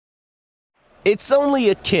It's only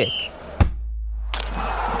a kick,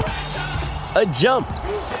 a jump,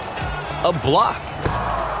 a block.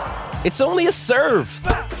 It's only a serve.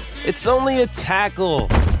 It's only a tackle,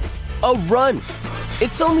 a run.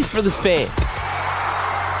 It's only for the fans.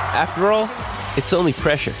 After all, it's only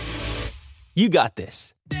pressure. You got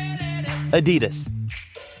this. Adidas.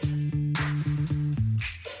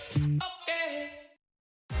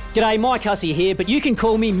 G'day, Mike Hussey here, but you can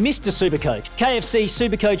call me Mr. Supercoach. KFC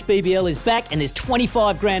Supercoach BBL is back and there's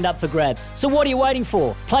 25 grand up for grabs. So what are you waiting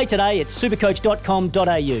for? Play today at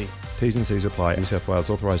supercoach.com.au. T's and C's apply. New South Wales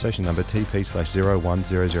authorisation number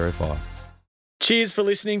TP/01005. Cheers for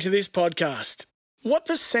listening to this podcast. What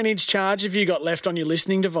percentage charge have you got left on your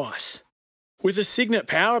listening device? With a Signet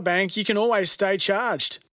Power Bank, you can always stay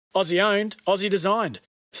charged. Aussie owned, Aussie designed.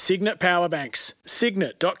 Signet Power Banks.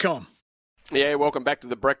 Signet.com. Yeah, welcome back to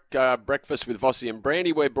the Breakfast with Vossy and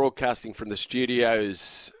Brandy. We're broadcasting from the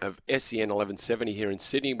studios of SEN 1170 here in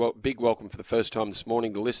Sydney. Well, big welcome for the first time this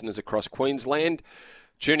morning to listeners across Queensland.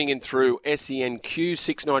 Tuning in through SENQ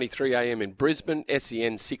 693 AM in Brisbane,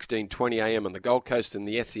 SEN 1620 AM on the Gold Coast, and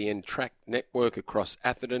the SEN Track Network across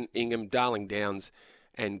Atherton, Ingham, Darling Downs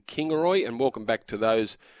and Kingaroy. And welcome back to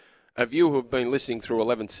those of you who have been listening through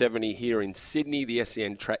 1170 here in Sydney, the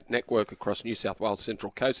SEN Track Network across New South Wales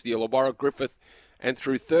Central Coast, the Illawarra, Griffith, and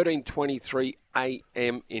through 1323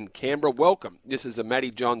 AM in Canberra. Welcome. This is a Matty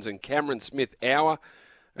Johns and Cameron Smith hour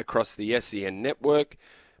across the SEN network.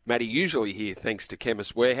 Matty usually here thanks to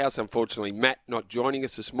Chemist Warehouse. Unfortunately, Matt not joining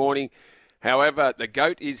us this morning. However, the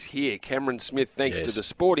GOAT is here. Cameron Smith, thanks to the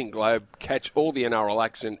Sporting Globe. Catch all the NRL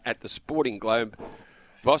action at the Sporting Globe.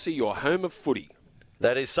 Vossy, your home of footy.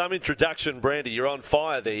 That is some introduction, Brandy. You're on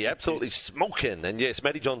fire there. You're absolutely smoking. And yes,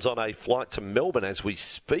 Matty John's on a flight to Melbourne as we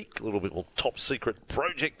speak. A little bit more top secret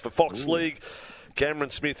project for Fox League. Cameron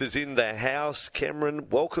Smith is in the house. Cameron,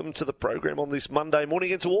 welcome to the program on this Monday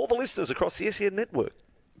morning and to all the listeners across the SEN network.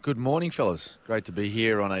 Good morning, fellas. Great to be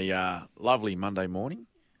here on a lovely Monday morning.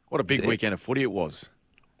 What a big weekend of footy it was.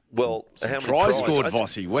 Well, how many tries scored,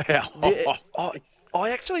 Vossy? Wow. Yeah,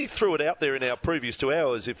 I actually threw it out there in our previous 2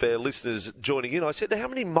 hours, if our listeners joining in. I said, how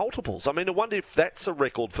many multiples? I mean, I wonder if that's a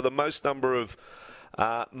record for the most number of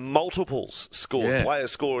multiples scored,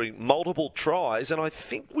 players scoring multiple tries. And I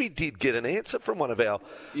think we did get an answer from one of our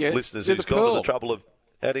listeners who's gone to the trouble of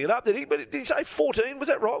adding it up. Did he say 14? Was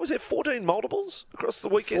that right? Was there 14 multiples across the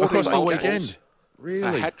weekend? Across the weekend. Really?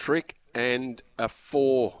 A hat-trick and a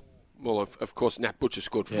 4. Well, of course, Nat Butcher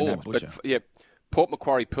scored 4. Nat Butcher. But, Port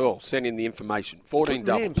Macquarie Pearl sent in the information. 14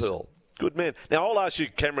 doubles. Good man, Pearl. Good man. Now, I'll ask you,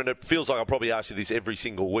 Cameron, it feels like I'll probably ask you this every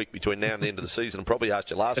single week between now and the end of the season, and probably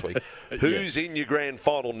asked you last week. Who's in your grand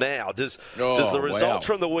final now? Does the result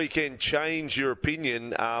from the weekend change your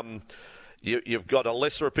opinion? You've got a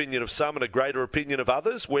lesser opinion of some and a greater opinion of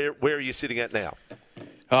others. Where are you sitting at now?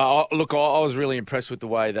 Look, I was really impressed with the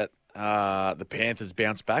way that the Panthers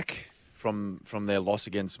bounced back from their loss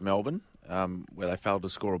against Melbourne. Where they failed to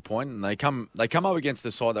score a point, and they come up against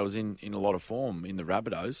the side that was in a lot of form in the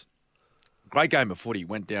Rabbitohs. Great game of footy.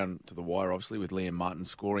 Went down to the wire, obviously, with Liam Martin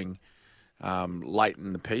scoring late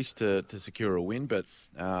in the piece to secure a win. But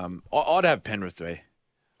I'd have Penrith there.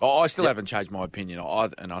 I still haven't changed my opinion,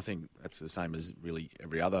 and I think that's the same as really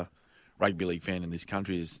every other rugby league fan in this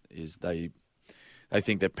country. Is they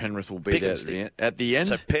think that Penrith will be there at the end.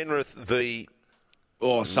 So Penrith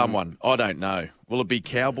Or someone. I don't know. Will it be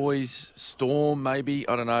Cowboys, Storm, maybe?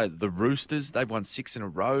 I don't know. The Roosters, they've won 6 in a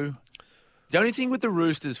row. The only thing with the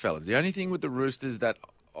Roosters, fellas, that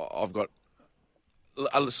I've got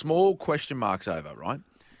a small question marks over, right?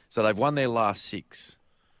 So they've won their last 6.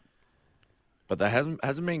 But there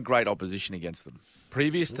hasn't been great opposition against them.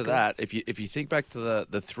 Previous to that, if you think back to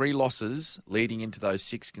the 3 losses leading into those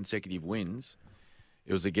 6 consecutive wins,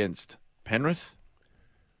 it was against Penrith,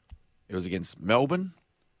 it was against Melbourne,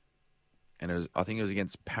 and I think it was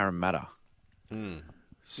against Parramatta.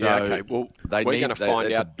 So okay. Well, we're going to find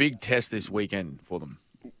out. It's a big test this weekend for them.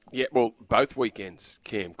 Yeah, well, both weekends,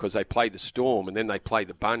 Cam, because they play the Storm and then they play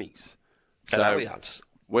the Bunnies. So Allianz.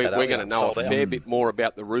 We're going to know a fair bit more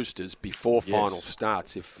about the Roosters before final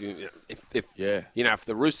starts. If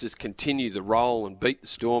the Roosters continue the roll and beat the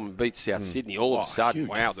Storm and beat South Sydney, all of a sudden,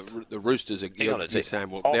 wow, the Roosters are saying,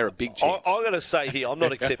 well, they're a big chance. I'm going to say here, I'm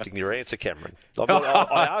not accepting your answer, Cameron.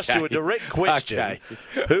 I asked you a direct question. Okay.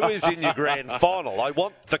 Who is in your grand final? I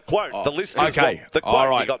want the quote. The listeners want the quote. All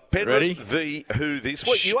right. You got Penrith Ready? v. who this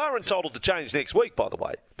week? You are entitled to change next week, by the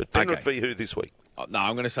way. But Penrith v. who this week? No,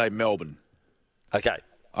 I'm going to say Melbourne. Okay.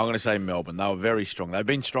 I'm going to say Melbourne. They were very strong. They've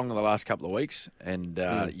been strong in the last couple of weeks. And,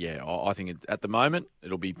 I think at the moment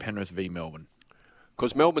it'll be Penrith v Melbourne.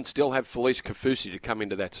 Because Melbourne still have Felice Kafusi to come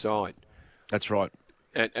into that side. That's right.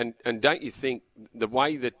 And don't you think the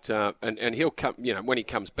way that and he'll come, when he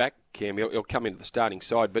comes back, Cam, he'll come into the starting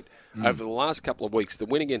side. But over the last couple of weeks, the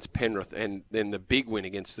win against Penrith and then the big win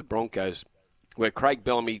against the Broncos, where Craig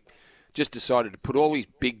Bellamy just decided to put all his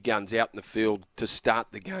big guns out in the field to start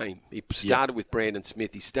the game. He started with Brandon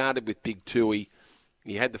Smith. He started with Big Tui.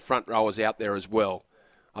 He had the front rowers out there as well.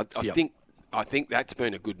 I think that's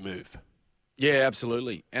been a good move. Yeah,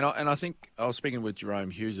 absolutely. And I think I was speaking with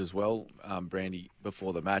Jerome Hughes as well, Brandy,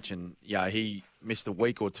 before the match, and he missed a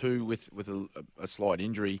week or two with a slight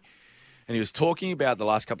injury, and he was talking about the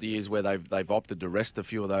last couple of years where they've opted to rest a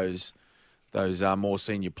few of those more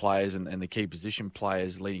senior players and the key position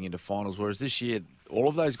players leading into finals, whereas this year all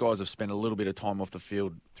of those guys have spent a little bit of time off the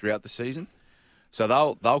field throughout the season,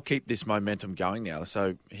 so they'll keep this momentum going now.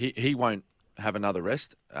 So he won't have another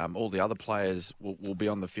rest. All the other players will be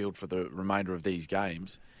on the field for the remainder of these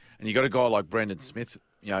games. And you got a guy like Brendan Smith,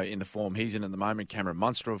 in the form he's in at the moment, Cameron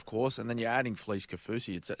Munster, of course, and then you're adding Felice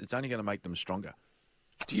Kaufusi. It's only going to make them stronger.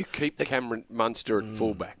 Do you keep Cameron Munster at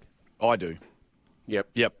fullback? I do.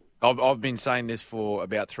 Yep. I've been saying this for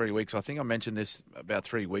about 3 weeks. I think I mentioned this about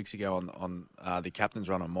 3 weeks ago on the Captain's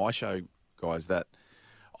Run on my show, guys, that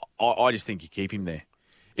I just think you keep him there.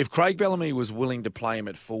 If Craig Bellamy was willing to play him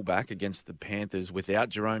at fullback against the Panthers without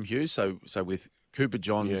Jerome Hughes, so with Cooper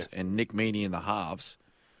Johns and Nick Meaney in the halves,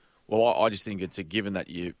 well, I just think it's a given that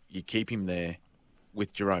you keep him there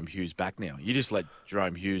with Jerome Hughes back now. You just let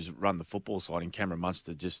Jerome Hughes run the football side, and Cameron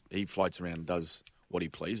Munster he floats around and does what he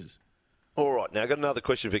pleases. All right, now I've got another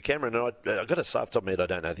question for Cameron, and I've got to say off the top of my head, I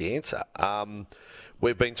don't know the answer.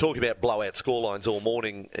 We've been talking about blowout scorelines all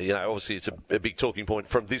morning. Obviously it's a big talking point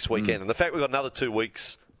from this weekend. And the fact we've got another 2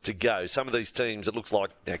 weeks to go, some of these teams, it looks like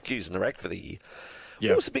Q's in the rack for the year.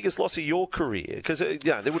 Yeah. What was the biggest loss of your career? Because there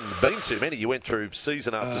wouldn't have been too many. You went through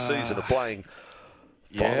season after season of playing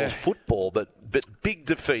finals football, but big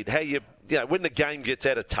defeat. How when the game gets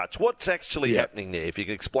out of touch, what's actually happening there? If you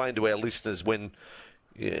can explain to our listeners when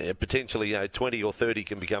potentially 20 or 30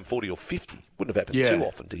 can become 40 or 50. Wouldn't have happened too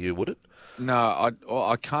often to you, would it? No,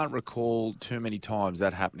 I can't recall too many times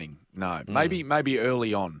that happening. No, maybe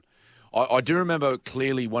early on. I do remember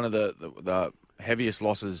clearly one of the heaviest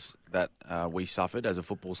losses that we suffered as a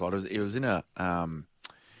football side. It was in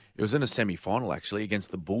a semi-final actually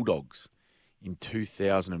against the Bulldogs in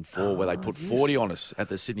 2004, where they put 40 on us at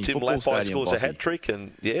the Sydney Football Stadium. Tim Laffey scores a hat-trick,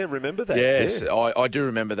 and remember that. Yes, yeah. I do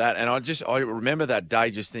remember that, and I remember that day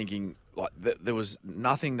just thinking like there was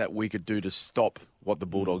nothing that we could do to stop what the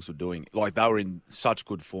Bulldogs were doing. Like they were in such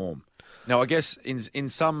good form. Now I guess in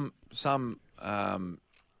some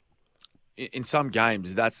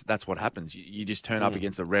games that's what happens. You just turn up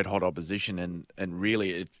against a red hot opposition, and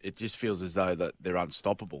really it just feels as though that they're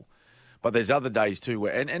unstoppable. But there's other days too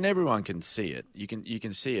where, and everyone can see it. You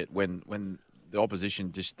can see it when the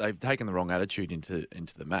opposition they've taken the wrong attitude into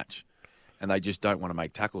the match, and they just don't want to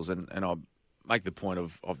make tackles. And I make the point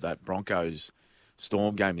of that Broncos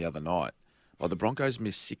Storm game the other night. Well, the Broncos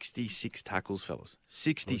missed 66 tackles, fellas.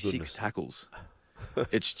 66 tackles.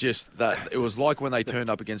 It's just that it was like when they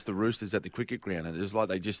turned up against the Roosters at the cricket ground, and it was like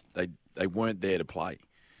they weren't there to play.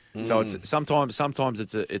 So it's sometimes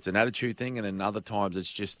it's an attitude thing, and then other times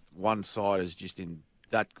it's just one side is just in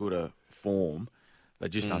that good a form, they're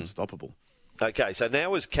just unstoppable. Okay, so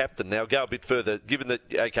now as captain, now go a bit further. Given that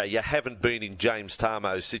you haven't been in James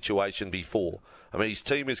Tarmo's situation before. I mean, his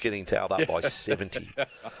team is getting tailed up by 70.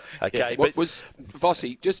 Okay, what was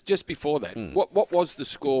Vossy just before that? What was the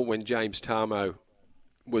score when James Tarmo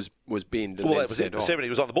was binned? And that was it. 70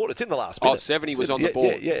 was on the board. It's in the last minute. 70 was on the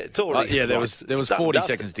board. Yeah, it's already. There was 40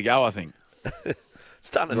 seconds to go, I think. It's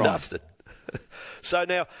done and dusted. So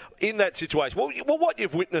now, in that situation, what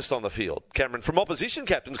you've witnessed on the field, Cameron, from opposition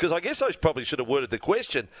captains, because I guess I probably should have worded the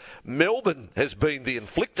question. Melbourne has been the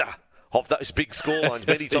inflictor of those big scorelines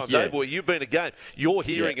many times over, where you've been a game. You're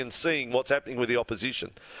hearing and seeing what's happening with the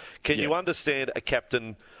opposition. Can you understand a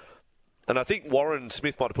captain? And I think Warren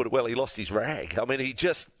Smith might have put it well. He lost his rag. I mean, it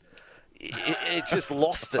just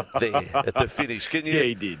lost it there at the finish. Can you? Yeah,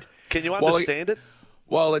 he did. Can you understand it?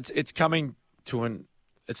 Well, it's coming to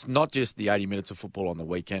It's not just the 80 minutes of football on the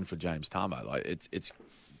weekend for James Tarmo. Like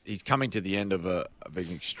he's coming to the end of an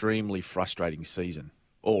extremely frustrating season,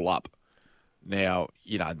 all up. Now,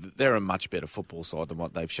 they're a much better football side than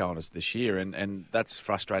what they've shown us this year, and that's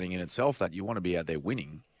frustrating in itself that you want to be out there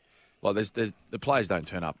winning. Like the players don't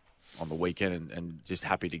turn up on the weekend and just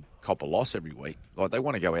happy to cop a loss every week. Like they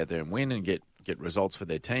want to go out there and win and get results for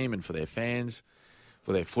their team and for their fans,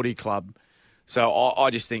 for their footy club. So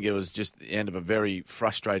I just think it was just the end of a very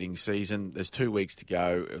frustrating season. There's 2 weeks to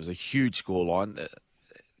go. It was a huge scoreline.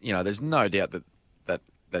 There's no doubt that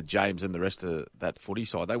that James and the rest of that footy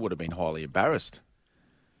side, they would have been highly embarrassed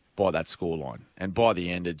by that scoreline. And by the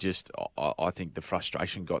end, it just, I think the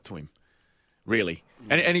frustration got to him, really.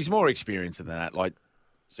 And he's more experienced than that. Like,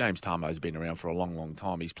 James Tamo's been around for a long, long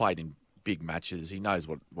time. He's played in big matches. He knows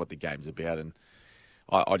what the game's about. And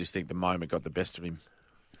I just think the moment got the best of him.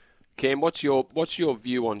 Cam, what's your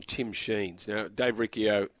view on Tim Sheens? Now, Dave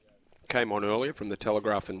Riccio came on earlier from the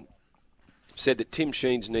Telegraph and said that Tim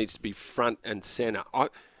Sheens needs to be front and centre.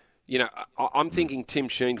 I'm thinking Tim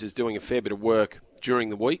Sheens is doing a fair bit of work during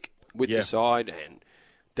the week with the side. And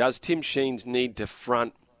does Tim Sheens need to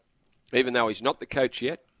front, even though he's not the coach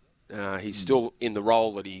yet? He's still in the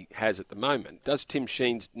role that he has at the moment. Does Tim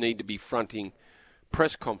Sheens need to be fronting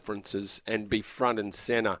press conferences and be front and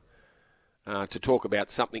centre to talk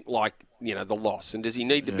about something like, the loss? And does he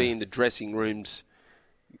need to be in the dressing rooms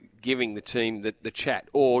giving the team the chat?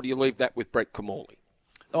 Or do you leave that with Brett Camorley?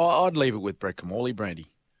 Oh, I'd leave it with Brett Camorley, Brandy.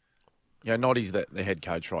 Noddy's the head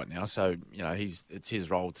coach right now, so, it's his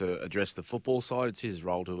role to address the football side. It's his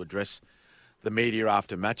role to address the media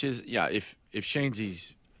after matches. If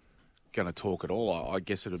Sheensy's going to talk at all, I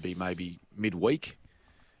guess it would be maybe midweek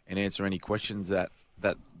and answer any questions that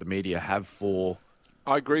the media have for...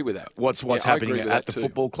 I agree with that. What's happening at the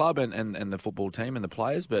football club and the football team and the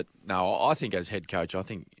players. But no, I think as head coach,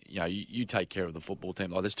 you take care of the football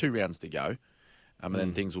team. Like, there's 2 rounds to go, and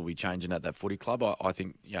then things will be changing at that footy club. I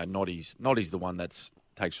think Noddy's the one that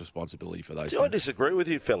takes responsibility for those things. I disagree with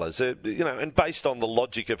you, fellas. And based on the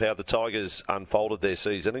logic of how the Tigers unfolded their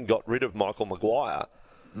season and got rid of Michael Maguire,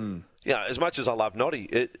 as much as I love Noddy,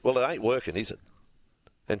 it ain't working, is it?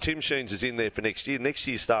 And Tim Sheens is in there for next year. Next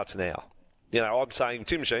year starts now. I'm saying,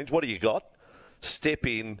 Tim Sheens, what do you got? Step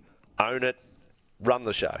in, own it, run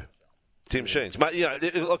the show. Tim Sheens.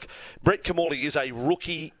 Look, Brett Camorley is a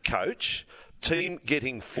rookie coach. Team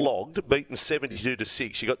getting flogged, beaten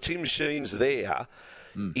 72-6. You got Tim Sheens there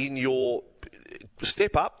in your...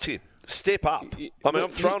 Step up, Tim. Step up.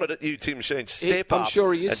 I'm throwing it at you, Tim Sheens. Step up. I'm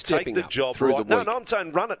sure he is and stepping take the up job through right. the week. No, I'm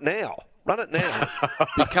saying run it now. Run it now.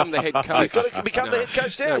 Become the head coach. You've got to become the head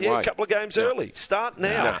coach now. A couple of games early. Start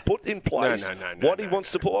now. Put in place what he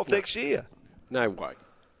wants to pull off next year. No way.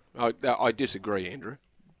 I disagree, Andrew.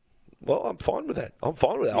 Well, I'm fine with that. I'm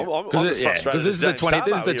fine with that. I'm Because frustrated. this is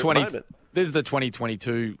the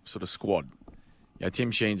 2022 sort of squad.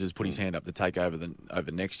 Tim Sheens has put his hand up to take over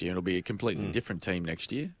next year, and it'll be a completely different team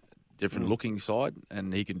next year, different looking side,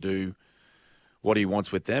 and he can do what he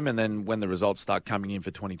wants with them. And then when the results start coming in for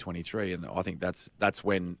 2023, and I think that's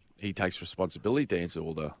when he takes responsibility to answer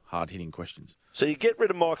all the hard-hitting questions. So you get rid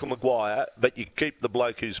of Michael Maguire, but you keep the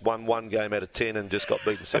bloke who's won 1 game out of 10 and just got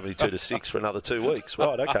beaten 72-6 for another 2 weeks.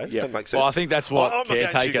 Right, okay. That makes sense. Well, I think that's what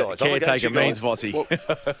caretaker means, Vossy. Well,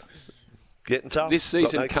 getting tough. This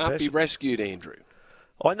season can't be rescued, Andrew.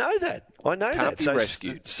 I know that. Can't be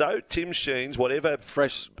rescued. So Tim Sheens, whatever...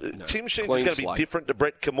 Tim Sheens is going to be different to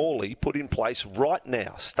Brett Camorley, put in place right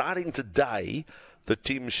now, starting today, the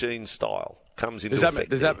Tim Sheens style comes into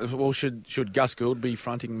effect. Should Gus Gould be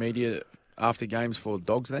fronting media after games for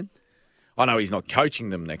Dogs then? I know he's not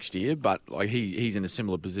coaching them next year, but he's in a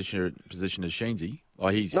similar position as Sheensy.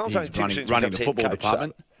 He's running the football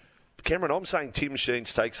department. Cameron, I'm saying Tim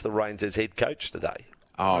Sheens takes the reins as head coach today.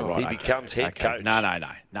 Oh, right. He becomes head coach. No.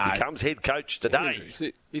 He becomes head coach today.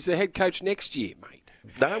 He's the head coach next year, mate.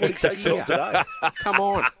 No, he takes it on today. Come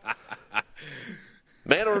on.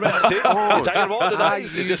 Man or a mouse, Tim? You're taking him on today.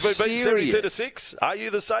 You just been beaten serious? 72-6. Are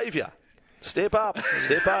you the saviour? Step up.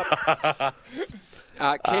 Step up.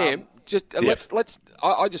 Cam,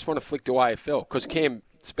 I just want to flick to AFL because Cam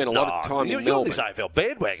spent a lot of time in Melbourne. You're on this AFL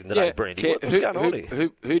bandwagon today, Brandy. What's going on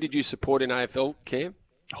here? Who did you support in AFL, Cam?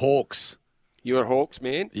 Hawks. You a Hawks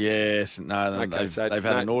man? Yes. No, they've had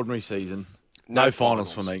an ordinary season. No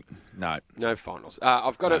finals for me. No finals.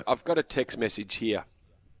 I've got a text message here,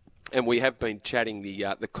 and we have been chatting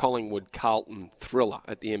the Collingwood Carlton thriller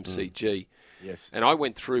at the MCG. Yes. And I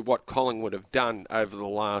went through what Collingwood have done over the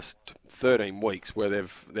last 13 weeks, where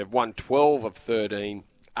they've won 12 of 13.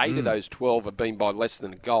 8 of those 12 have been by less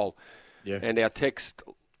than a goal. Yeah. And our text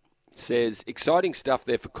says, exciting stuff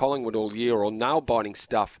there for Collingwood all year, or nail-biting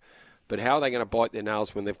stuff. But how are they going to bite their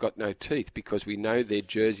nails when they've got no teeth? Because we know their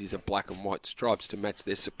jerseys are black and white stripes to match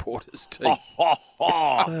their supporters' teeth.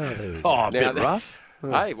 A bit rough.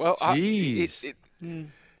 Hey, well, jeez.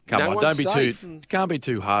 Come on, can't be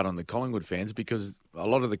too hard on the Collingwood fans, because a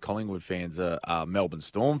lot of the Collingwood fans are Melbourne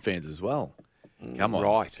Storm fans as well. Come on.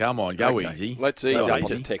 Right. Come on. Go Okay. easy. Let's ease Go up on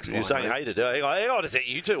easy. the text You're line. saying mate. hated. Hang on, is that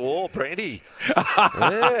you two? Oh, Brandy.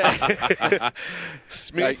 Yeah.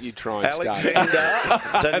 Smith, Don't you try and start. Alexander.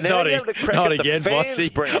 So now Not you have the crack not at the again, fans,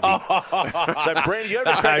 Vossy. Brandy. So, Brandy, you have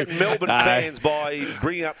the crack at Melbourne fans by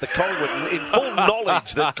bringing up the Collingwood in full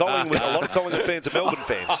knowledge that Collingwood, a lot of Collingwood fans are Melbourne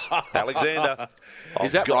fans. Alexander.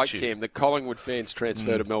 Is that I've got right, you. Cam? The Collingwood fans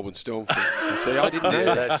transfer to Melbourne Storm fans. You see, I didn't know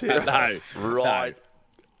Yeah, that. that's it. No. Right.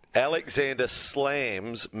 Alexander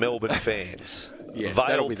slams Melbourne fans. Yeah,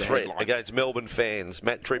 that'll be Veiled the threat headline. against Melbourne fans.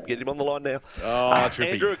 Matt Tripp, get him on the line now. Oh,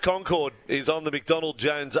 Trippy. Andrew Concord is on the McDonald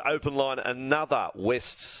Jones open line. Another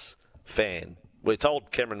Wests fan. We're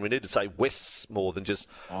told, Cameron, we need to say Wests more than just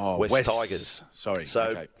West Wests. Tigers. Sorry. So,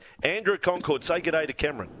 Okay. Andrew Concord, say good day to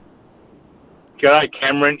Cameron. G'day,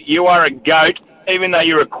 Cameron. You are a goat, even though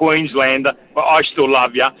you're a Queenslander, but I still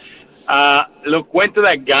love you. Look, went to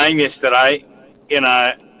that game yesterday,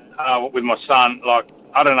 with my son. Like,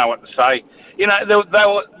 I don't know what to say.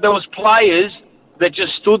 There was players that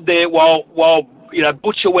just stood there while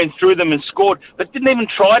Butcher went through them and scored, but didn't even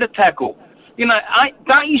try to tackle.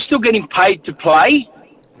 Aren't you still getting paid to play?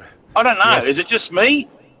 I don't know. Yes. Is it just me?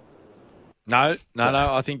 No.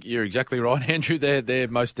 I think you're exactly right, Andrew. They're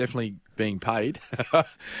most definitely being paid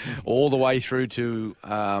all the way through to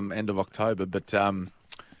end of October. But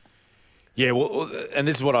yeah, well, and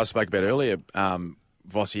this is what I spoke about earlier,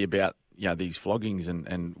 Vossy, about these floggings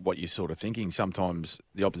and what you're sort of thinking. Sometimes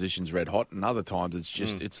the opposition's red hot, and other times it's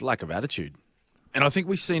just it's lack of attitude. And I think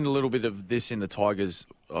we've seen a little bit of this in the Tigers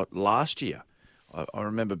last year. I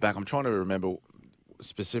remember back. I'm trying to remember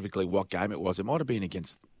specifically what game it was. It might have been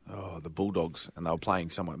against the Bulldogs, and they were playing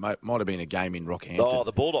somewhere. Might have been a game in Rockhampton. Oh,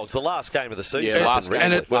 the Bulldogs, the last game of the season. Yeah, last game.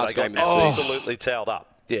 And And where last they got game of the season. absolutely towed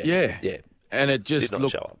up. Yeah. And it just Did not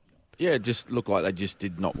looked, show up. yeah, it just looked like they just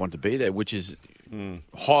did not want to be there, which is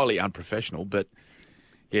highly unprofessional. But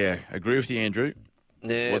yeah, agree with you, Andrew.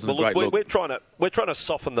 Yeah, Wasn't a well, great look, look. we're trying to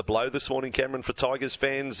soften the blow this morning, Cameron, for Tigers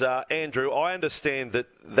fans. Andrew, I understand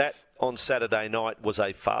that on Saturday night was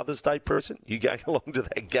a Father's Day present. You going along to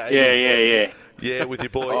that game? Yeah. Yeah, with your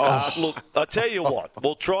boy. Look, I tell you what,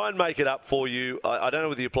 we'll try and make it up for you. I don't know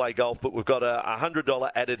whether you play golf, but we've got a $100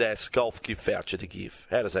 Adidas golf gift voucher to give.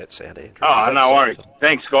 How does that sound, Andrew? Does Oh, that no sound worries. good?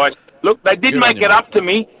 Thanks, guys. Look, they did Good on make you, it mate. up to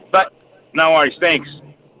me, but no worries. Thanks.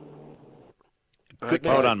 Good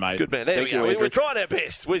man. Well done, mate. Good man. There Thank we go. you, Andrew. We're trying our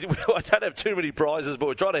best. I don't have too many prizes, but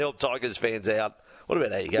we're trying to help Tigers fans out. What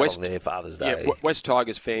about how you go along there, Father's Day? Yeah, West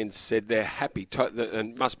Tigers fans said they're happy,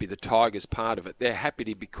 and must be the Tigers part of it. They're happy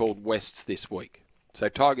to be called Wests this week. So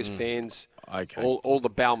Tigers fans, Okay. all the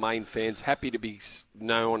Balmain fans, happy to be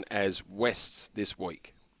known as Wests this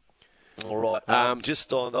week. All right.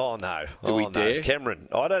 Just on. Oh no. Do we dare? Cameron?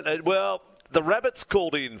 I don't know. Well, the Rabbit's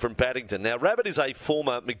called in from Paddington. Now, Rabbit is a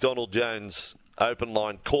former McDonald Jones open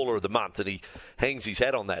line caller of the month, and he hangs his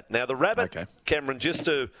hat on that. Now, the Rabbit, Okay. Cameron, just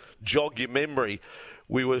to jog your memory,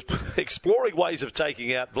 we were exploring ways of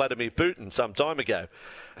taking out Vladimir Putin some time ago,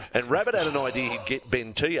 and Rabbit had an idea he'd get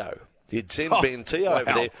Ben Teo. He'd send Ben Teo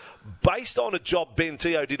over there based on a job Ben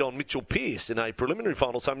Teo did on Mitchell Pearce in a preliminary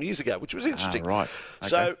final some years ago, which was interesting. right. Okay.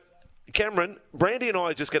 So, Cameron, Brandy and I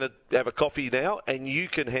are just going to have a coffee now, and you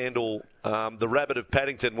can handle the Rabbit of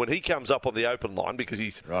Paddington when he comes up on the open line, because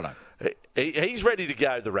he's Righto. he's ready to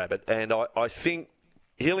go, the Rabbit, and I think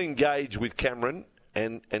he'll engage with Cameron,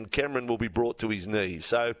 and Cameron will be brought to his knees.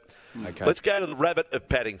 So Okay. let's go to the Rabbit of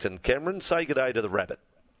Paddington. Cameron, say good day to the Rabbit.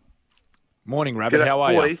 Morning, Rabbit. G'day, How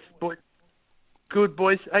are you? boys? Good,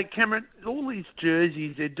 boys. Hey, Cameron, all these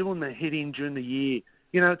jerseys, they're doing the hit in during the year.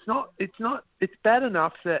 It's bad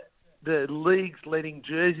enough that the league's letting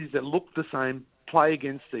jerseys that look the same play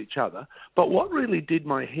against each other. But what really did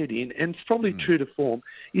my head in, and it's probably true to form,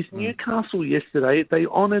 is Newcastle yesterday, they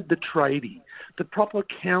honoured the tradie, the proper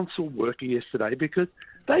council worker yesterday, because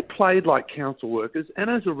they played like council workers, and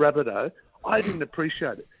as a Rabbitoh, I didn't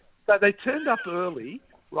appreciate it. So they turned up early,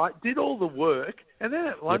 right, did all the work, and then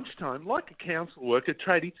at lunchtime, like a council worker,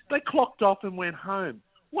 tradie, they clocked off and went home.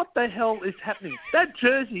 What the hell is happening? That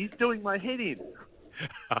jersey's doing my head in.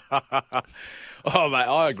 Oh, mate,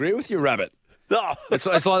 I agree with you, Rabbit. Oh. It's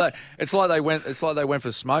like they went for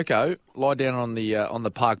smoko, lie down on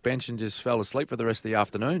the park bench and just fell asleep for the rest of the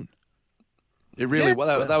afternoon. It really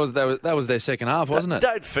that was their second half, wasn't it?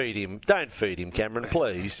 Don't feed him, Cameron,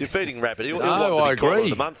 please. You're feeding Rabbit. He'll No, want to I be caller agree. of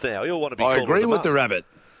the month now. He'll want to be I caller agree of with the month. Rabbit.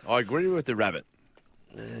 I agree with the Rabbit.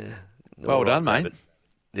 All Well right, done, mate. Rabbit.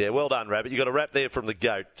 Yeah, well done, Rabbit. You got a rap there from the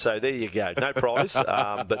GOAT, so there you go. No prize,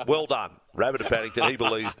 but well done. Rabbit of Paddington, he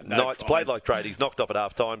believes Knights played like tradies, knocked off at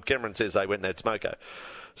half-time. Cameron says they went and had smoko.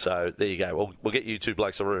 So there you go. We'll get you two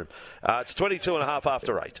blokes a room. It's 22.5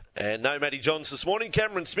 after 8. And no Matty Johns this morning.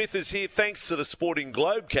 Cameron Smith is here thanks to the Sporting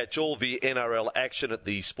Globe. Catch all the NRL action at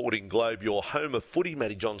the Sporting Globe, your home of footy.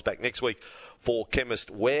 Matty Johns back next week for Chemist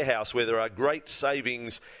Warehouse, where there are great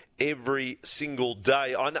savings every single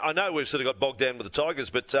day. I know we've sort of got bogged down with the Tigers,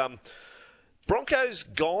 but Broncos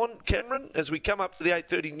gone, Cameron, as we come up to the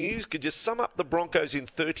 8:30 news. Could you sum up the Broncos in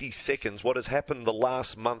 30 seconds, what has happened the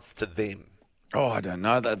last month to them? Oh, I don't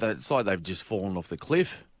know. It's like they've just fallen off the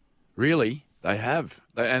cliff. Really, they have.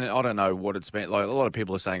 And I don't know what it's been. Like, a lot of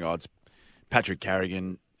people are saying, it's Patrick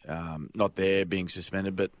Carrigan not there, being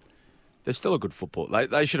suspended, but they're still a good football.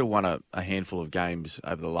 They should have won a handful of games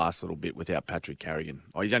over the last little bit without Patrick Carrigan.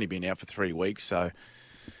 He's only been out for 3 weeks, so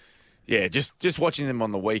yeah, just watching them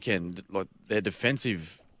on the weekend, like their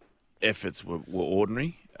defensive efforts were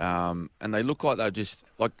ordinary, and they look like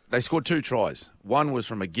they scored 2 tries. One was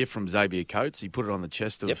from a gift from Xavier Coates. He put it on the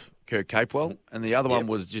chest of Kirk Capewell, and the other one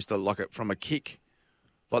was just from a kick.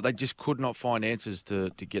 Like they just could not find answers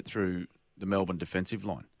to get through the Melbourne defensive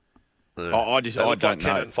line. Yeah. I don't know.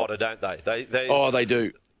 Cannon fodder, don't they? They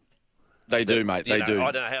do. They do, mate. They do.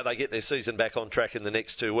 I don't know how they get their season back on track in the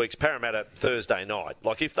next 2 weeks. Parramatta Thursday night.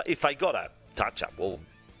 Like if they got a touch up, well,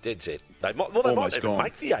 dead set. They might even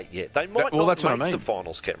make the 8 yet. They might not make the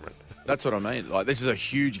finals, Cameron. That's what I mean. Like this is a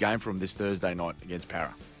huge game for them this Thursday night against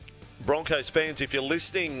Para. Broncos fans, if you're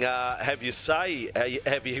listening, have you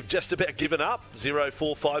just about given up?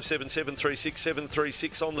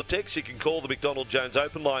 0457736736 on the text. You can call the McDonald Jones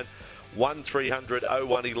open line 1300 01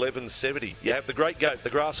 1170. You have the great goat, the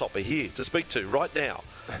grasshopper, here to speak to right now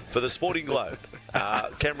for the Sporting Globe.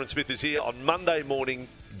 Cameron Smith is here on Monday morning.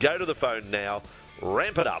 Go to the phone now,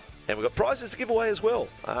 ramp it up, and we've got prizes to give away as well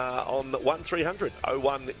on 1300 01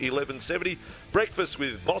 1170. Breakfast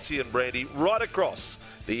with Vossy and Brandy right across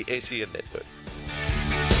the SEN network.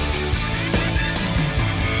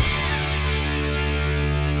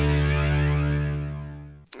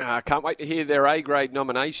 Can't wait to hear their A-grade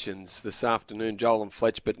nominations this afternoon, Joel and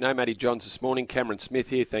Fletch. But no Matty Johns this morning. Cameron Smith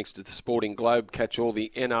here, thanks to the Sporting Globe. Catch all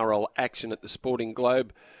the NRL action at the Sporting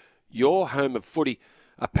Globe. Your home of footy.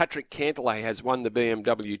 Patrick Cantlay has won the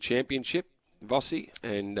BMW Championship, Vossy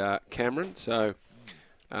and Cameron. So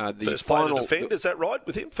the first player to defend, is that right?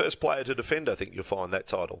 With him, first player to defend, I think you'll find that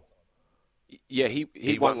title. Yeah,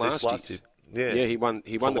 he won last year. Yeah, he won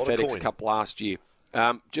the FedEx Cup last year.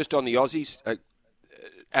 Just on the Aussies,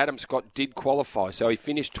 Adam Scott did qualify, so he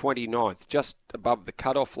finished 29th, just above the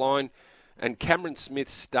cut-off line. And Cameron Smith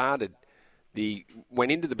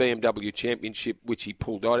went into the BMW Championship, which he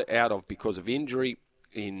pulled out of because of injury,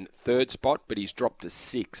 in 3rd spot, but he's dropped to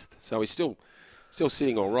 6th. So he's still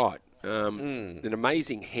sitting all right. An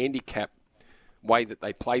amazing handicap way that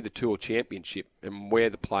they play the Tour Championship and where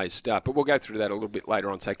the players start. But we'll go through that a little bit later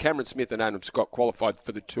on. So Cameron Smith and Adam Scott qualified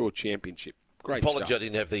for the Tour Championship. Great Apology, stuff. I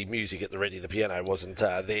didn't have the music at the ready. The piano wasn't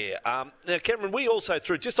there. Now, Cameron, we also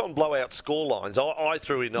threw, just on blowout score lines, I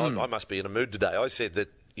threw in, I must be in a mood today. I said that,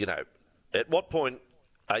 at what point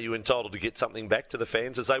are you entitled to get something back to the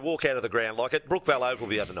fans as they walk out of the ground, like at Brookvale Oval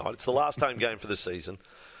the other night? It's the last home game for the season.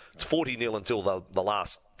 It's 40-0 until the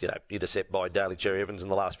last intercept by Daly Cherry Evans in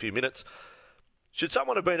the last few minutes. Should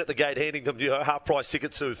someone have been at the gate handing them half-price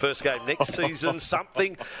tickets to first game next season,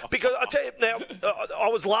 something? Because I tell you now, I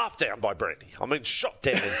was laughed down by Brandy. I mean, shot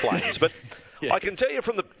down in flames. But I can tell you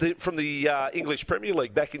from the English Premier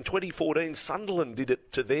League back in 2014, Sunderland did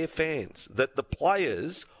it to their fans, that the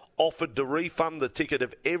players offered to refund the ticket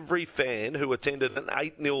of every fan who attended an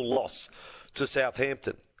 8-0 loss to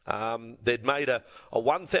Southampton. They'd made a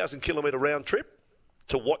 1,000-kilometre round trip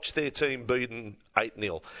to watch their team beaten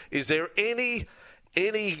 8-0. Is there any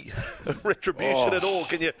retribution at all?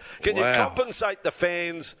 Can you compensate the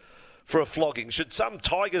fans for a flogging? Should some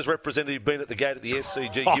Tigers representative been at the gate at the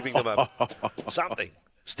SCG giving them something?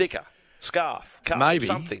 Sticker, scarf, cup, maybe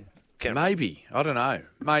something? Maybe. I don't know.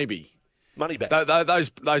 Maybe. Money back.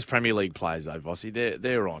 Those Premier League players, though, Vossy,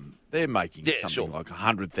 they're making something like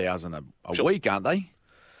 100,000 a week, aren't they?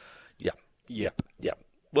 Yep.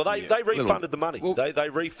 Well, they refunded the money. Well, they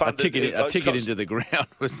refunded a ticket into the ground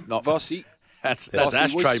was not Vossy. That's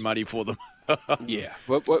ashtray money for them. Yeah.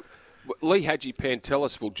 Well, Lee Hadji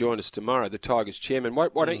Pantelis will join us tomorrow, the Tigers chairman. Why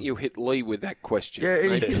don't you hit Lee with that question? Yeah,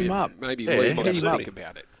 hit him up. Maybe Lee might think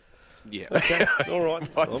about it. Yeah. Okay, all right.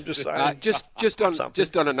 I'm just saying. Just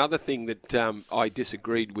on another thing that I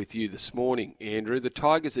disagreed with you this morning, Andrew. The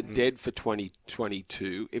Tigers are dead for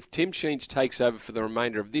 2022. If Tim Sheens takes over for the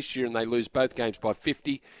remainder of this year and they lose both games by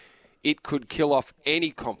 50, it could kill off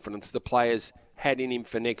any confidence the players had in him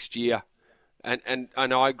for next year. And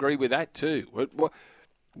I agree with that too.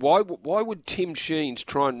 Why would Tim Sheens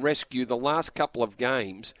try and rescue the last couple of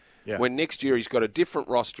games when next year he's got a different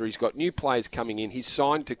roster, he's got new players coming in, he's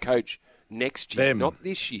signed to coach next year, not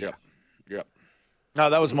this year? Yep. No,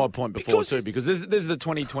 that was my point before too, because this is the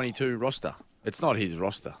 2022 roster. It's not his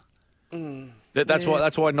roster. That's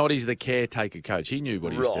why Noddy's the caretaker coach. He knew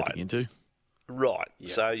what he was stepping into. Right.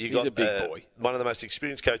 Yeah. So you got a big boy. One of the most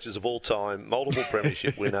experienced coaches of all time, multiple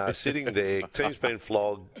premiership winner, sitting there, team's been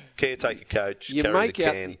flogged, caretaker coach, carrying the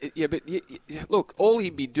can. Look, all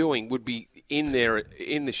he'd be doing would be in there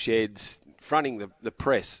in the sheds, fronting the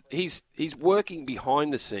press. He's working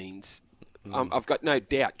behind the scenes. I've got no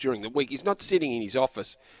doubt during the week. He's not sitting in his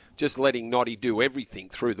office just letting Noddy do everything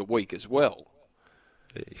through the week as well.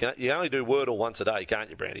 You can only do Wordle once a day, can't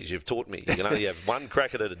you, Brandy? As you've taught me. You can only have one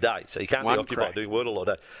crack at it a day, so you can't be occupied doing Wordle all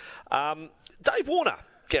day. Dave Warner,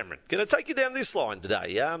 Cameron, going to take you down this line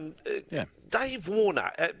today. Dave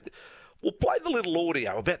Warner, we'll play the little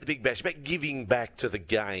audio about the Big Bash, about giving back to the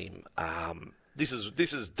game. This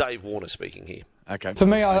is Dave Warner speaking here. Okay. For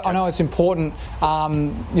me, I know it's important,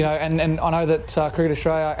 and I know that Cricket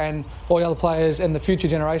Australia and all the other players and the future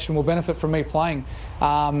generation will benefit from me playing.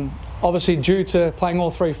 Obviously, due to playing all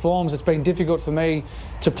three forms, it's been difficult for me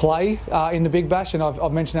to play in the Big Bash, and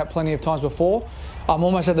I've mentioned that plenty of times before. I'm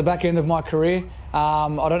almost at the back end of my career. I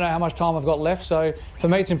don't know how much time I've got left, so for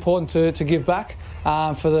me it's important to give back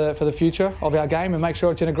for the future of our game and make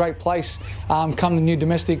sure it's in a great place come the new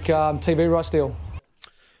domestic TV rights deal.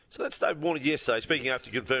 So that's Dave Warner yesterday, speaking after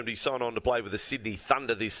he confirmed he signed on to play with the Sydney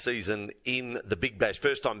Thunder this season in the Big Bash.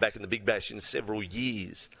 First time back in the Big Bash in several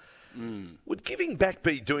years. Would giving back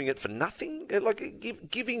be doing it for nothing? Like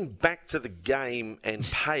giving back to the game and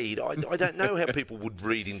paid? I don't know how people would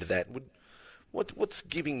read into that. What's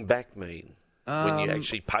giving back mean when you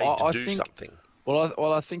actually paid to do something?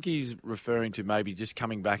 Well, I think he's referring to maybe just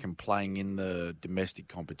coming back and playing in the domestic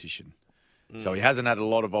competition. So he hasn't had a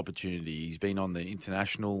lot of opportunity. He's been on the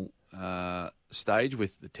international stage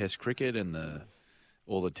with the Test cricket and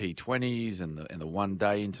all the T20s and the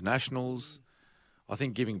one-day internationals. I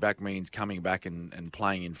think giving back means coming back and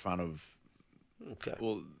playing in front of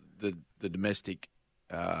the domestic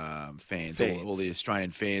fans. All the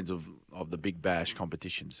Australian fans of the Big Bash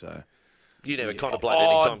competition. So. You never contemplated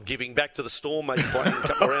any time giving back to the Storm, maybe playing a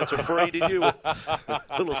couple of rounds for free, did you? A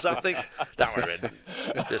little something? Don't worry about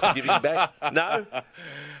it. Just giving back? No?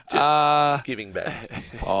 Just giving back.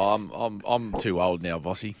 I'm too old now,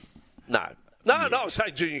 Vossy. No, I was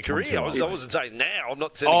saying junior career. I wasn't saying now. I'm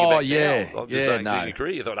not sending you back now. I'm just saying junior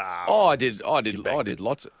career. You thought, I did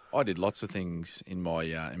lots of things in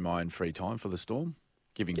my own free time for the Storm,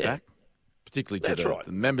 giving back, particularly to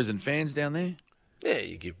the members and fans down there. Yeah,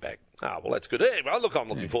 you give back. Well, that's good. Yeah, well, look, I'm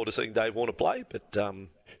looking forward to seeing Dave Warner play, but...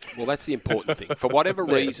 Well, that's the important thing. For whatever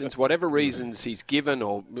reasons he's given,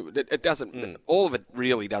 or it doesn't... All of it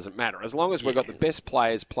really doesn't matter. As long as we've got the best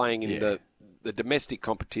players playing in the domestic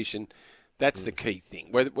competition, that's the key thing.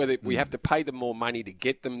 Whether we have to pay them more money to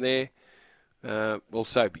get them there, well,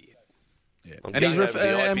 so be it. Yeah. And he's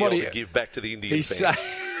to give back to the Indian fans.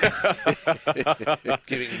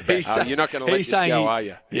 Giving back. You're not going to let this go, are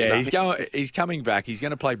you? Yeah, no. He's coming back. He's going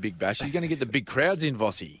to play Big Bash. He's going to get the big crowds in,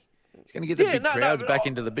 Vossy. He's going to get the big crowds back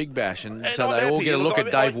into the Big Bash, and so they all get a look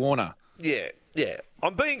at Dave Warner. Yeah.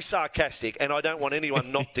 I'm being sarcastic, and I don't want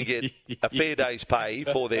anyone not to get a fair day's pay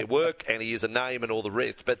for their work, and he is a name and all the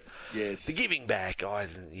rest. But the giving back,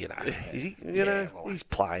 he's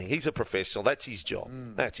playing. He's a professional. That's his job.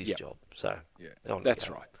 That's his job. So that's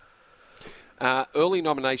right. Early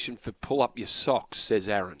nomination for Pull Up Your Socks, says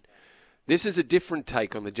Aaron. This is a different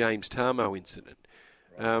take on the James Tarmo incident.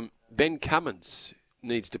 Ben Cummins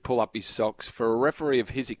needs to pull up his socks. For a referee of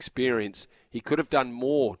his experience, he could have done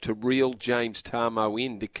more to reel James Tarmo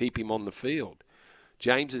in to keep him on the field.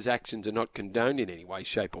 James's actions are not condoned in any way,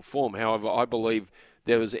 shape or form. However, I believe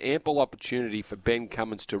there was ample opportunity for Ben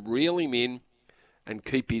Cummins to reel him in and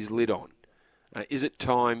keep his lid on. Is it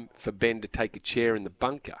time for Ben to take a chair in the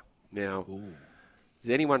bunker? Now, does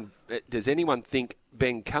anyone think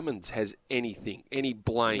Ben Cummins has any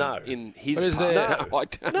blame in his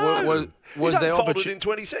part? No. Was there opportunity in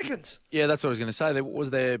 20 seconds? Yeah, that's what I was going to say. Was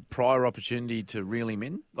there prior opportunity to reel him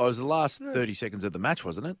in? It was the last 30 seconds of the match,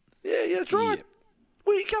 wasn't it? Yeah, that's right.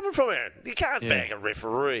 Where are you coming from, Aaron? You can't bag a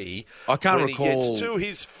referee. I can't when recall. He gets to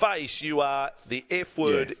his face, you are the F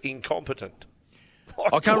word incompetent.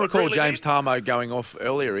 I can't recall really James Tarmo going off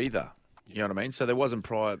earlier either. You know what I mean? So there wasn't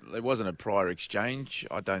a prior exchange,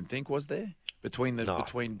 I don't think, was there? Between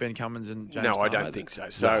Ben Cummins and James Tarmo? No, I don't think so.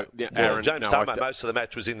 So, Aaron, James Tarmo, most of the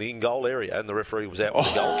match was in the in-goal area and the referee was out with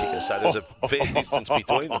the goal kicker, so there's a fair distance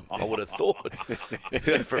between them, I would have thought,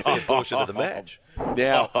 for a fair portion of the match.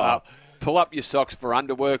 Now, pull up your socks for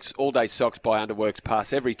Underworks. All-day socks by Underworks.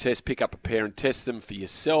 Pass every test, pick up a pair and test them for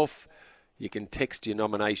yourself. You can text your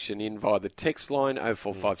nomination in via the text line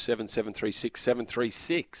 0457 736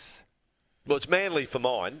 736. Well, it's Manly for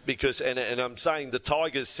mine because, and I'm saying the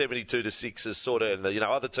Tigers 72-6 is sort of,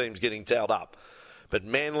 other teams getting towed up. But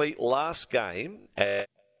Manly, last game for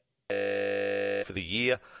the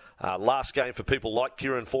year, last game for people like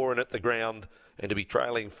Kieran Foran at the ground, and to be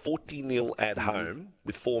trailing 40-0 at home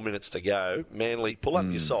with 4 minutes to go. Manly, pull up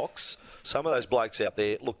your socks. Some of those blokes out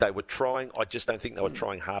there, look, they were trying. I just don't think they were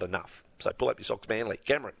trying hard enough. So pull up your socks, Manly.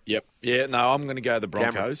 Cameron. Yep. Yeah, no, I'm going to go the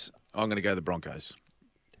Broncos. I'm going to go the Broncos.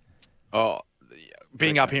 Oh,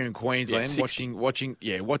 being up here in Queensland, watching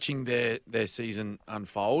their season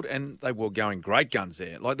unfold, and they were going great guns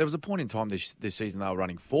there. Like there was a point in time this season they were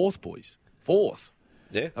running fourth, boys. Fourth.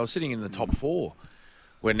 Yeah. They were sitting in the top four.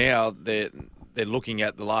 Where now they're looking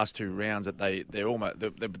at the last two rounds that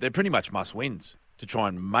they're pretty much must wins to try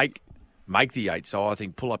and make the 8. So I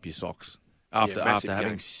think pull up your socks after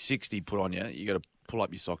having 60 put on you. You got to pull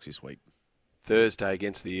up your socks this week. Thursday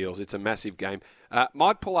against the Eels. It's a massive game.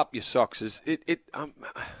 My pull up your socks is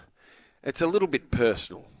it's a little bit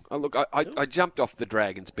personal. I jumped off the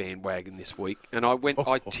Dragons bandwagon this week and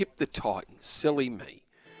I tipped the Titans. Silly me.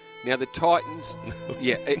 Now the Titans,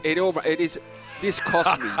 this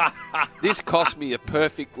cost me a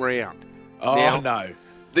perfect round. Oh now, no.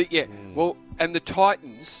 Well, and the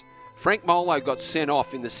Titans, Frank Molo got sent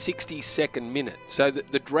off in the 62nd minute. So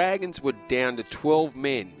the Dragons were down to 12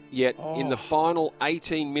 men. Yet in the final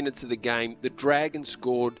 18 minutes of the game, the Dragons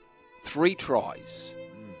scored 3 tries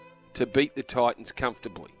to beat the Titans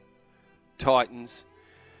comfortably. Titans,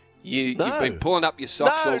 you've been pulling up your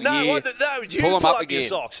socks all year. No, you pull them up again. Your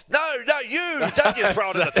socks. No, you. Don't you throw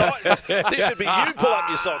it at the Titans. This should be you pull up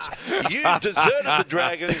your socks. You deserted the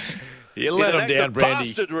Dragons. You let them down, Brandy.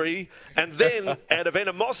 Bastardry, and then out of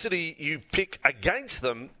animosity, you pick against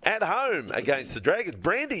them at home against the Dragons.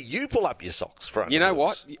 Brandy, you pull up your socks. You know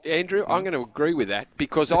what, Andrew? I'm going to agree with that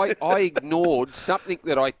because I ignored something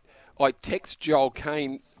that I text Joel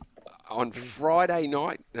Kane on Friday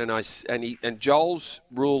night, and Joel's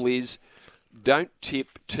rule is don't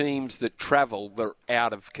tip teams that travel that are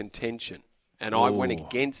out of contention. And I went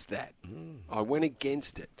against that. I went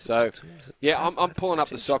against it. So, I'm pulling up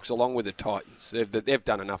the socks along with the Titans. They've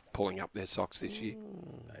done enough pulling up their socks this year.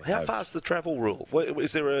 How far's the travel rule?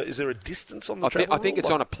 Is there a distance on the travel rule? I think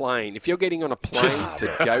it's on a plane. If you're getting on a plane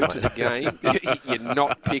to go to the game, you're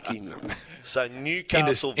not picking them. So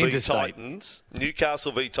Newcastle v Titans.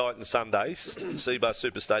 Newcastle v Titans Sundays. Seabus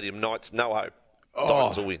Super Stadium nights. No hope.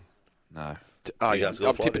 Titans will win. No.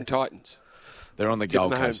 I'm tipping Titans. They're on the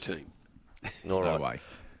Gold Coast. Home team. All right. No way.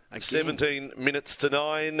 17 minutes to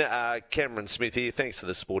 9. Cameron Smith here. Thanks to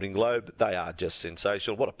the Sporting Globe. They are just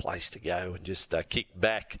sensational. What a place to go and just kick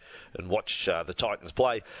back and watch the Titans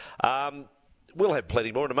play. We'll have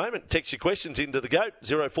plenty more in a moment. Text your questions into the GOAT,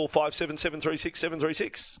 0457 736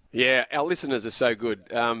 736. Yeah, our listeners are so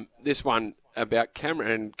good. This one about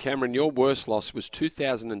Cameron. And Cameron, your worst loss was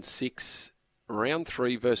 2006, round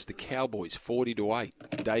 3 versus the Cowboys,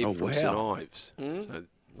 40-8. Dave from St Ives. So,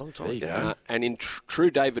 long time ago. And in true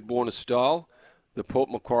David Warner style, the Port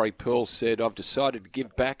Macquarie Pearl said, I've decided to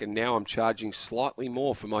give back and now I'm charging slightly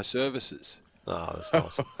more for my services. Oh, that's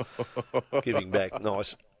nice. Giving back,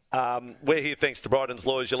 nice. We're here thanks to Bryden's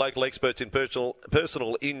Lawyers, your local experts in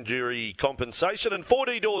personal injury compensation. And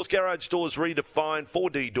 4D Doors, Garage Doors Redefined,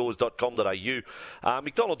 4ddoors.com.au.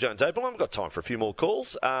 McDonald Jones Open, I've got time for a few more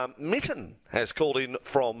calls. Mitten has called in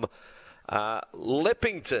from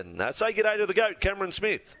Leppington. Say good day to the GOAT, Cameron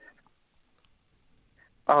Smith.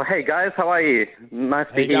 Oh, hey guys, how are you? Nice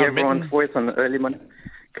to hear everyone's voice on the early morning.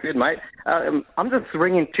 Good, mate. I'm just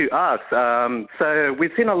ringing to ask. So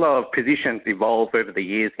we've seen a lot of positions evolve over the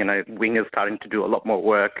years. Wingers starting to do a lot more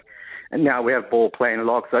work, and now we have ball playing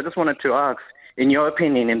locks. So I just wanted to ask, in your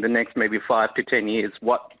opinion, in the next maybe 5 to 10 years,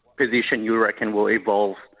 what position you reckon will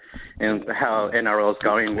evolve, and how NRL is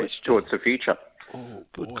going towards the future? Oh,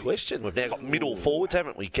 good question. We've now got middle forwards,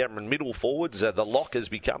 haven't we, Cameron? Middle forwards. The lock has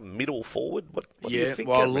become middle forward. What do you think,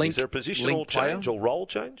 Cameron? Is there a positional change or role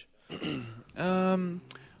change? I'm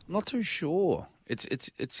not too sure.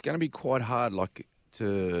 It's going to be quite hard. Like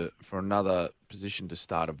for another position to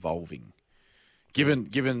start evolving.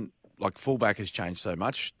 Given like fullback has changed so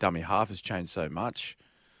much, dummy half has changed so much.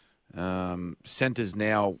 Centres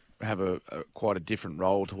now have a quite a different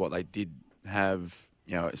role to what they did have,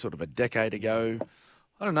 sort of a decade ago.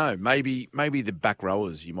 I don't know. Maybe the back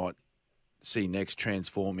rowers you might see next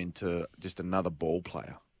transform into just another ball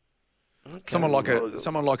player. Okay.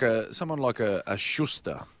 Someone like a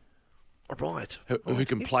Schuster. Right. Who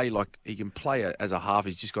can play as a half.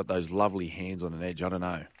 He's just got those lovely hands on an edge. I don't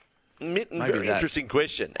know. Mitten, very interesting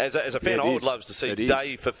question. As a fan, I would love to see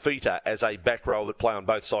Dave Fafita as a back row that play on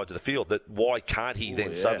both sides of the field. That why can't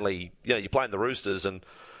he suddenly, you're playing the Roosters and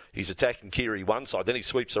he's attacking Keary one side, then he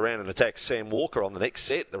sweeps around and attacks Sam Walker on the next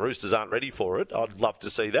set. The Roosters aren't ready for it. I'd love to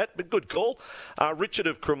see that, but good call. Richard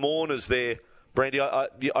of Cremorne is there. Brandy,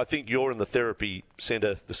 I think you're in the therapy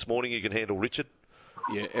centre this morning. You can handle Richard.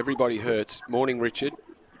 Yeah, everybody hurts. Morning, Richard.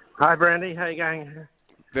 Hi, Brandy. How you going?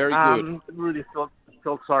 Very good. Really felt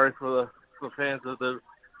sorry for the fans of the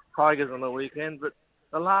Tigers on the weekend, but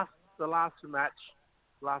the last match,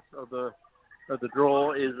 of the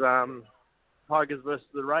draw is Tigers versus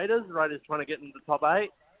the Raiders. The Raiders trying to get into the top 8.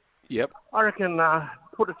 Yep. I reckon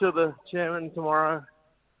put it to the chairman tomorrow.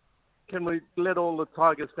 Can we let all the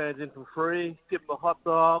Tigers fans in for free? Give them a hot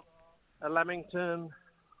dog at Lamington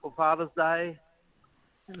for Father's Day.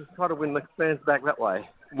 And try to win the fans back that way.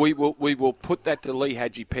 We will put that to Lee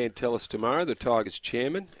Hadji-Pantelis tomorrow, the Tigers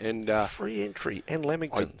chairman, and free entry and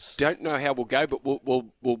Lamingtons. I don't know how we'll go, but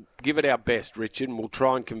we'll give it our best, Richard, and we'll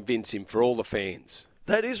try and convince him for all the fans.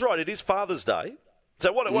 That is right. It is Father's Day.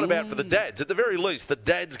 So what about for the dads? At the very least, the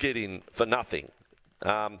dads get in for nothing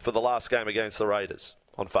for the last game against the Raiders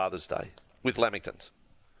on Father's Day with Lamingtons.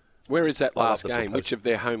 Where is that last game? Which of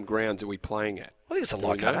their home grounds are we playing at? I think it's at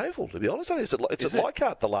Leichhardt Oval, to be honest. I think it's at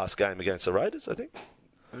Leichhardt, the last game against the Raiders, I think.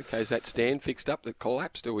 Okay, is that stand fixed up that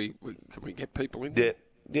collapsed? Can we get people in? Yeah,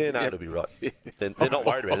 it'll be right. They're not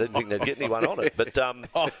worried about it. They didn't think they'd get anyone on it. But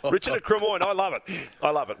Richard at Cremorne, I love it.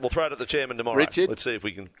 We'll throw it at the chairman tomorrow. Richard, let's see if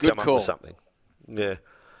we can come up with something. Yeah.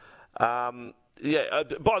 By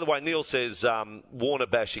the way, Neil says Warner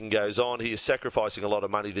bashing goes on. He is sacrificing a lot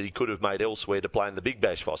of money that he could have made elsewhere to play in the Big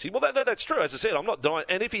Bash, Vossy. Well, that's true. As I said, I'm not dying.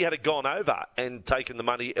 And if he had gone over and taken the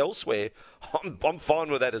money elsewhere, I'm fine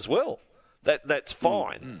with that as well. That's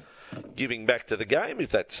fine. Giving back to the game,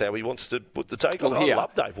 if that's how he wants to put the take on. I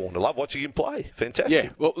love Dave Warner. Love watching him play. Fantastic. Yeah,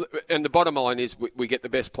 well, and the bottom line is we get the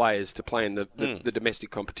best players to play in the domestic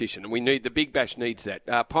competition, and the Big Bash needs that.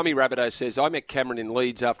 Pommy Rabideau says, I met Cameron in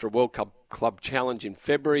Leeds after a World Cup Club Challenge in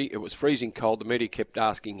February. It was freezing cold. The media kept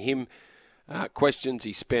asking him questions.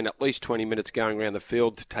 He spent at least 20 minutes going around the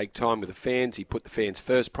field to take time with the fans. He put the fans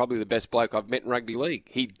first. Probably the best bloke I've met in rugby league.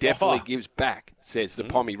 He definitely gives back, says the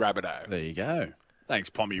Pommy Rabideau. There you go. Thanks,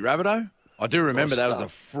 Pommy Rabideau. I do remember that was a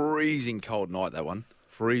freezing cold night, that one.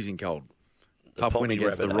 Freezing cold. Tough win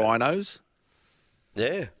against the Rhinos.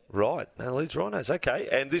 Yeah, right. No, Leeds Rhinos, okay.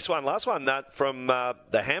 And this one, last one, from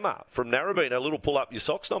the Hammer from Narrabeen, a little pull-up your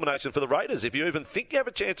socks nomination for the Raiders. If you even think you have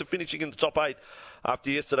a chance of finishing in the top 8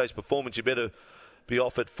 after yesterday's performance, you better be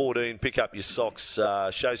off at 14, pick up your socks,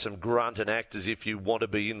 show some grunt and act as if you want to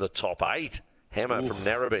be in the top 8. Hammer from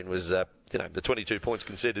Narrabeen was, the 22 points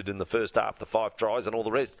conceded in the first half, the 5 tries and all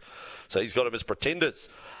the rest. So he's got them as pretenders.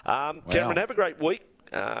 Cameron, have a great week.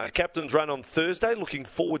 Captain's run on Thursday. Looking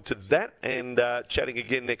forward to that and chatting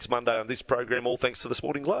again next Monday on this program, all thanks to the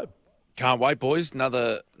Sporting Globe. Can't wait, boys.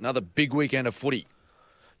 Another big weekend of footy.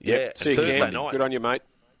 Yeah, see you Thursday again. night. Good on you, mate.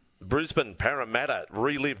 Brisbane, Parramatta,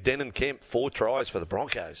 relived Denon Kemp, 4 tries for the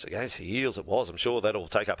Broncos against the Eels. It was. I'm sure that'll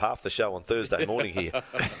take up half the show on Thursday morning here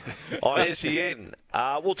on SEN.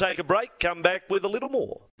 We'll take a break, come back with a little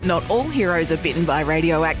more. Not all heroes are bitten by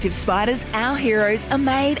radioactive spiders. Our heroes are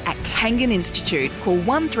made at Kangan Institute. Call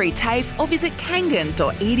 13TAFE or visit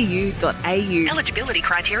kangan.edu.au. Eligibility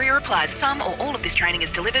criteria applies. Some or all of this training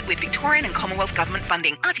is delivered with Victorian and Commonwealth Government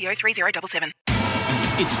funding. RTO 3077.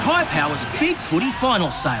 It's Tyre Power's Big Footy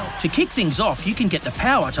Final Sale. To kick things off, you can get the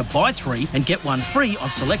power to buy 3 and get 1 free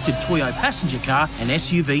on selected Toyo passenger car and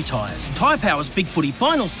SUV tyres. Tyre Power's Big Footy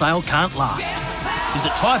Final Sale can't last.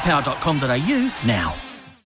 Visit tyrepower.com.au now.